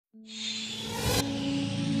Ladies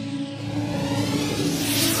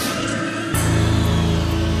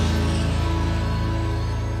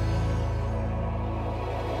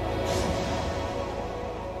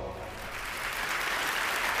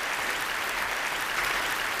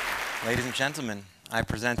and gentlemen, I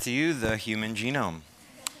present to you the human genome.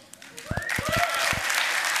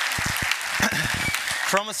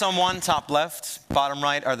 Chromosome 1, top left, bottom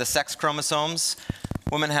right are the sex chromosomes.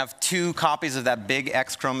 Women have 2 copies of that big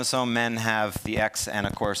X chromosome. Men have the X and,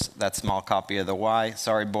 of course, that small copy of the Y.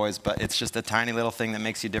 Sorry, boys, but it's just a tiny little thing that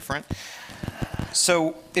makes you different.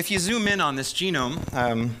 So if you zoom in on this genome,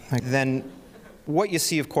 then what you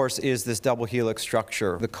see, of course, is this double helix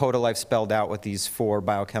structure. The code of life spelled out with these 4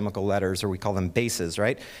 biochemical letters, or we call them bases,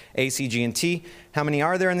 right? A, C, G, and T. How many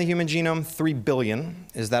are there in the human genome? 3 billion.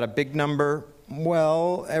 Is that a big number?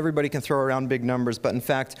 Well, everybody can throw around big numbers, but in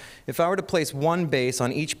fact, if I were to place 1 base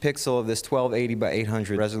on each pixel of this 1280 by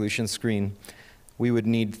 800 resolution screen, we would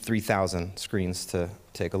need 3,000 screens to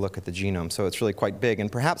take a look at the genome. So it's really quite big. And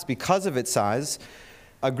perhaps because of its size,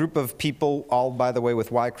 a group of people, all by the way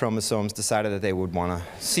with Y chromosomes, decided that they would want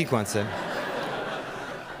to sequence it.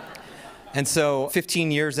 And so 15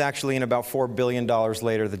 years actually, and about $4 billion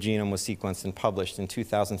later, the genome was sequenced and published. In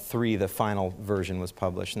 2003, the final version was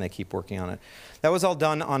published, and they keep working on it. That was all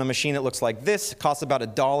done on a machine that looks like this. It costs about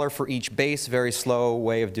 $1 for each base, very slow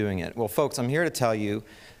way of doing it. Well, folks, I'm here to tell you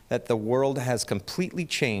that the world has completely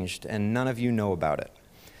changed, and none of you know about it.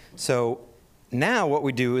 So now what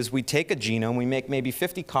we do is we take a genome, we make maybe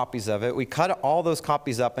 50 copies of it, we cut all those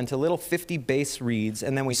copies up into little 50 base reads,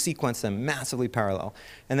 and then we sequence them massively parallel.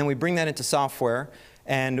 And then we bring that into software,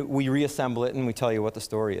 and we reassemble it, and we tell you what the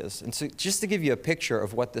story is. And so just to give you a picture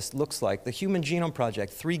of what this looks like, the Human Genome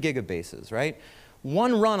Project, 3 gigabases, right?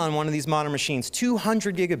 1 run on one of these modern machines,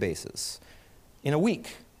 200 gigabases in a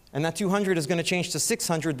week. And that 200 is going to change to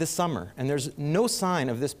 600 this summer, and there's no sign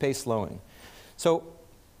of this pace slowing. So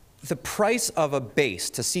the price of a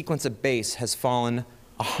base, to sequence a base, has fallen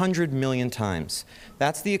 100 million times.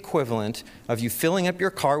 That's the equivalent of you filling up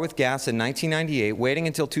your car with gas in 1998, waiting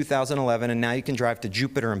until 2011, and now you can drive to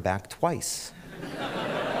Jupiter and back twice.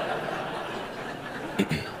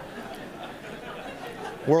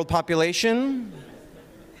 World population,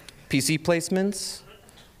 PC placements,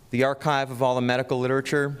 the archive of all the medical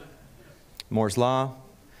literature, Moore's Law,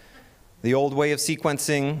 the old way of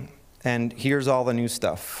sequencing, and here's all the new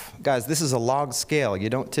stuff. Guys, this is a log scale. You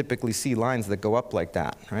don't typically see lines that go up like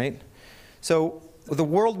that, right? So the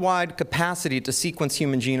worldwide capacity to sequence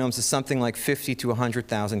human genomes is something like 50 to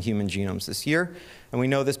 100,000 human genomes this year. And we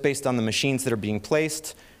know this based on the machines that are being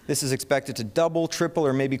placed. This is expected to double, triple,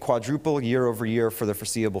 or maybe quadruple year over year for the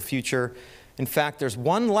foreseeable future. In fact, there's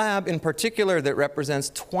one lab in particular that represents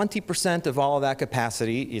 20% of all of that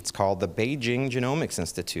capacity. It's called the Beijing Genomics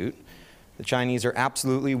Institute. The Chinese are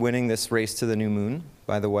absolutely winning this race to the new moon,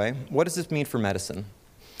 by the way. What does this mean for medicine?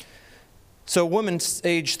 So a woman,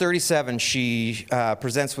 age 37, she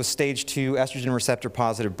presents with stage 2 estrogen receptor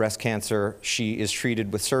positive breast cancer. She is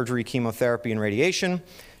treated with surgery, chemotherapy, and radiation.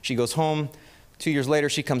 She goes home. 2 years later,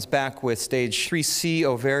 she comes back with stage 3C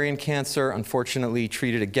ovarian cancer, unfortunately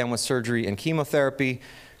treated again with surgery and chemotherapy.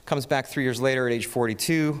 Comes back 3 years later at age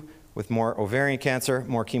 42 with more ovarian cancer,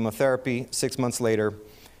 more chemotherapy. 6 months later,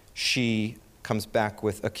 she comes back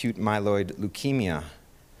with acute myeloid leukemia.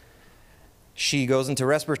 She goes into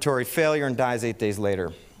respiratory failure and dies 8 days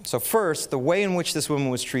later. So first, the way in which this woman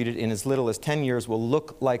was treated in as little as 10 years will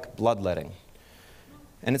look like bloodletting.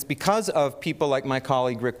 And it's because of people like my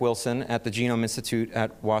colleague Rick Wilson at the Genome Institute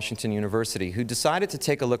at Washington University, who decided to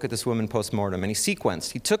take a look at this woman post-mortem. And he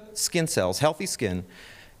sequenced. He took skin cells, healthy skin,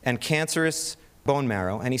 and cancerous bone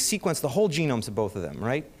marrow, and he sequenced the whole genomes of both of them,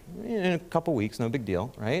 right? In a couple weeks, no big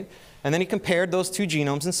deal, right? And then he compared those 2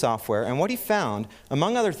 genomes in software, and what he found,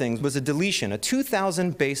 among other things, was a deletion, a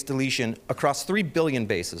 2,000 base deletion across 3 billion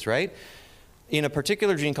bases, right? In a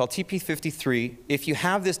particular gene called TP53, if you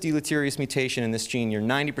have this deleterious mutation in this gene, you're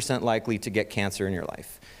 90% likely to get cancer in your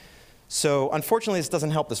life. So unfortunately, this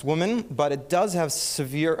doesn't help this woman, but it does have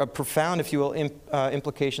severe, profound, if you will,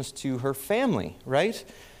 implications to her family, right?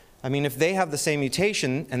 I mean, if they have the same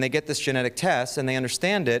mutation and they get this genetic test and they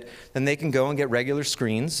understand it, then they can go and get regular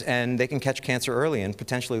screens and they can catch cancer early and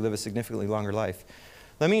potentially live a significantly longer life.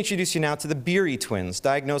 Let me introduce you now to the Beery twins,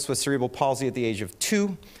 diagnosed with cerebral palsy at the age of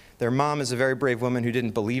 2. Their mom is a very brave woman who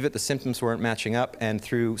didn't believe it. The symptoms weren't matching up, and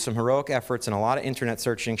through some heroic efforts and a lot of internet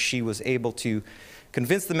searching, she was able to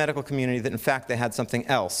convince the medical community that in fact they had something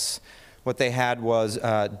else. What they had was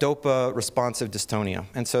DOPA responsive dystonia.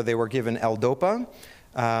 And so they were given L-DOPA,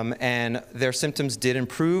 And their symptoms did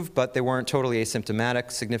improve, but they weren't totally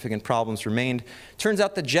asymptomatic. Significant problems remained. Turns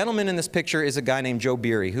out the gentleman in this picture is a guy named Joe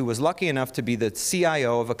Beery, who was lucky enough to be the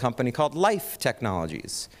CIO of a company called Life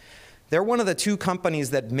Technologies. They're one of the 2 companies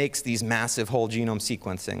that makes these massive whole genome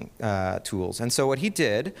sequencing tools. And so what he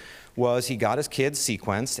did was he got his kids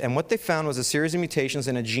sequenced, and what they found was a series of mutations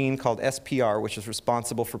in a gene called SPR, which is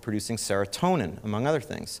responsible for producing serotonin, among other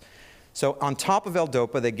things. So on top of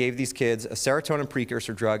L-DOPA, they gave these kids a serotonin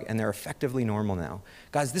precursor drug, and they're effectively normal now.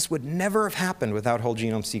 Guys, this would never have happened without whole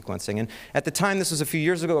genome sequencing. And at the time, this was a few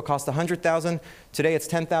years ago, it cost $100,000. Today, it's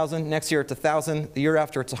 $10,000. Next year, it's $1,000. The year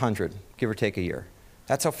after, it's $100, give or take a year.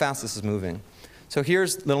 That's how fast this is moving. So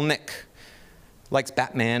here's little Nick. Likes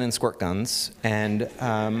Batman and squirt guns. And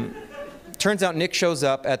turns out Nick shows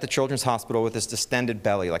up at the Children's Hospital with this distended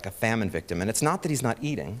belly, like a famine victim. And it's not that he's not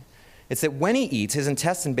eating. It's that when he eats, his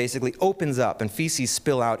intestine basically opens up and feces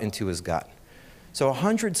spill out into his gut. So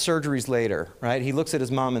 100 surgeries later, right, he looks at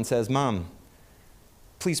his mom and says, "Mom,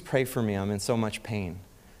 please pray for me. I'm in so much pain."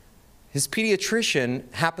 His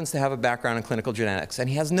pediatrician happens to have a background in clinical genetics, and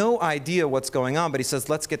he has no idea what's going on, but he says,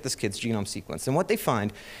 let's get this kid's genome sequenced. And what they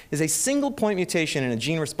find is a single point mutation in a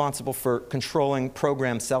gene responsible for controlling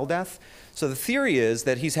programmed cell death. So the theory is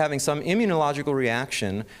that he's having some immunological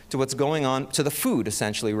reaction to what's going on, to the food,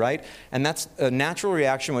 essentially, right? And that's a natural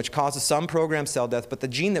reaction which causes some programmed cell death, but the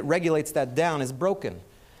gene that regulates that down is broken.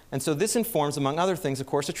 And so this informs, among other things, of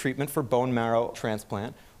course, a treatment for bone marrow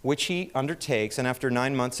transplant, which he undertakes, and after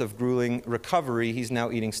 9 months of grueling recovery, he's now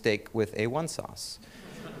eating steak with A1 sauce.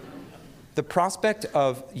 The prospect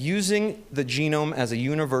of using the genome as a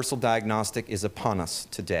universal diagnostic is upon us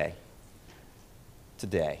today.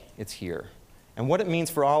 Today, it's here. And what it means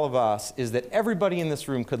for all of us is that everybody in this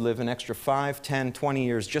room could live an extra 5, 10, 20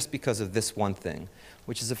 years just because of this one thing,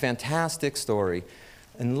 which is a fantastic story.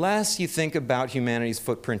 Unless you think about humanity's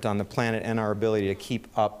footprint on the planet and our ability to keep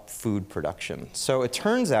up food production. So it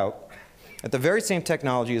turns out that the very same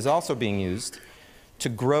technology is also being used to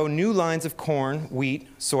grow new lines of corn, wheat,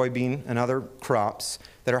 soybean, and other crops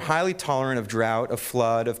that are highly tolerant of drought, of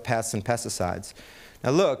flood, of pests and pesticides.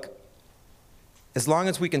 Now look, as long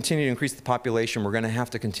as we continue to increase the population, we're going to have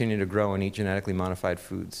to continue to grow and eat genetically modified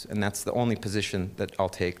foods. And that's the only position that I'll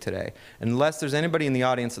take today. Unless there's anybody in the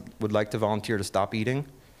audience that would like to volunteer to stop eating.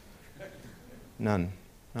 None.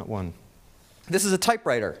 Not one. This is a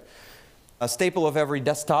typewriter, a staple of every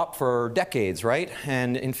desktop for decades, right?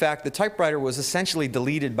 And in fact, the typewriter was essentially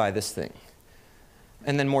deleted by this thing.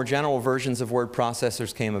 And then more general versions of word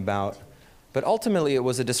processors came about. But ultimately, it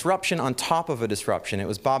was a disruption on top of a disruption. It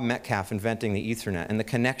was Bob Metcalfe inventing the Ethernet and the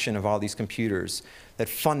connection of all these computers that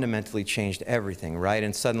fundamentally changed everything, right?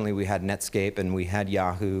 And suddenly we had Netscape, and we had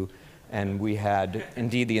Yahoo, and we had,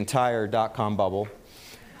 indeed, the entire dot-com bubble.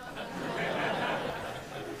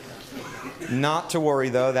 Not to worry,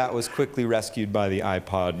 though, that was quickly rescued by the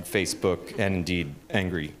iPod, Facebook, and indeed,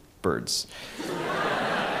 Angry Birds.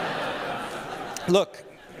 Look.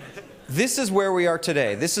 This is where we are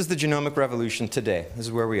today. This is the genomic revolution today. This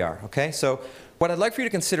is where we are, okay? So what I'd like for you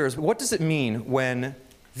to consider is, what does it mean when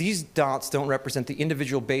these dots don't represent the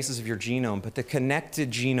individual bases of your genome, but the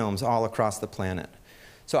connected genomes all across the planet?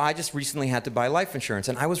 So I just recently had to buy life insurance,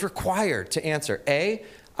 and I was required to answer, A,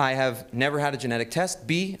 I have never had a genetic test,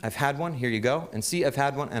 B, I've had one, here you go, and C, I've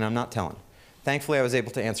had one, and I'm not telling. Thankfully, I was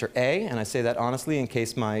able to answer A, and I say that honestly in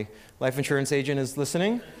case my life insurance agent is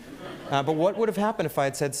listening. But what would have happened if I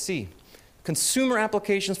had said C? Consumer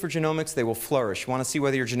applications for genomics, they will flourish. Want to see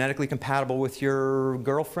whether you're genetically compatible with your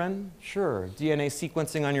girlfriend? Sure. DNA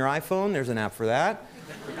sequencing on your iPhone, there's an app for that.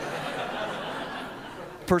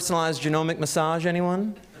 Personalized genomic massage,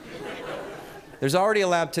 anyone? There's already a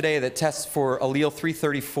lab today that tests for allele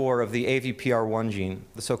 334 of the AVPR1 gene,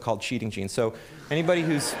 the so-called cheating gene. So anybody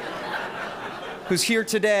who's here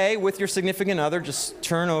today with your significant other, just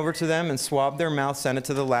turn over to them and swab their mouth, send it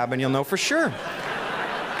to the lab, and you'll know for sure.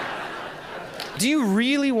 Do you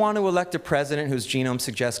really want to elect a president whose genome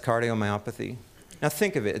suggests cardiomyopathy? Now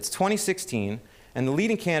think of it. It's 2016, and the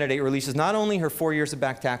leading candidate releases not only her 4 years of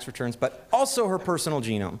back tax returns, but also her personal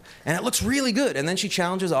genome. And it looks really good. And then she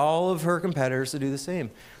challenges all of her competitors to do the same.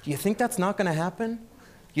 Do you think that's not going to happen?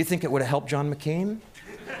 Do you think it would have helped John McCain?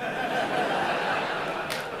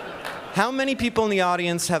 How many people in the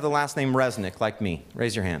audience have the last name Resnick, like me?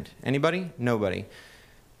 Raise your hand. Anybody? Nobody.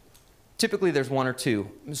 Typically, there's one or two.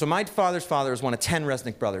 So my father's father was one of 10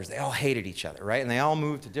 Resnick brothers. They all hated each other, right? And they all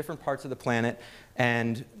moved to different parts of the planet.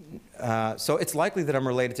 And so it's likely that I'm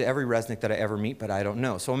related to every Resnick that I ever meet, but I don't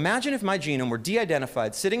know. So imagine if my genome were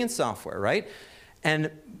de-identified, sitting in software, right?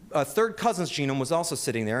 And a third cousin's genome was also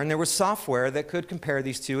sitting there, and there was software that could compare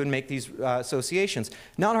these two and make these associations.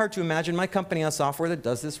 Not hard to imagine. My company has software that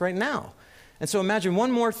does this right now. And so imagine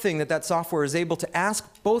one more thing that software is able to ask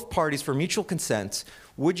both parties for mutual consent.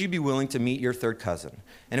 Would you be willing to meet your third cousin?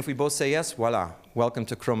 And if we both say yes, voila, welcome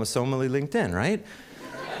to chromosomally LinkedIn, right?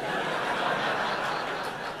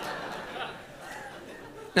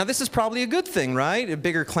 Now, this is probably a good thing, right?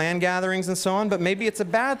 Bigger clan gatherings and so on, but maybe it's a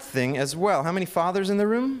bad thing as well. How many fathers in the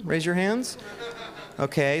room? Raise your hands.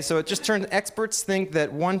 Okay, so it just turns, experts think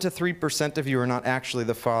that 1 to 3% of you are not actually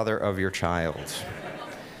the father of your child.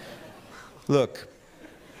 Look.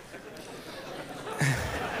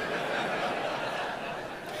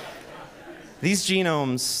 These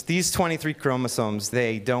genomes, these 23 chromosomes,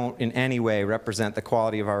 they don't in any way represent the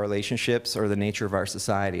quality of our relationships or the nature of our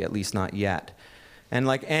society, at least not yet. And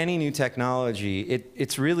like any new technology,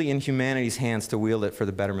 it's really in humanity's hands to wield it for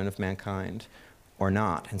the betterment of mankind, or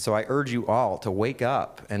not. And so I urge you all to wake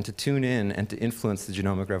up and to tune in and to influence the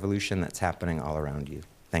genomic revolution that's happening all around you.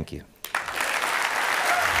 Thank you.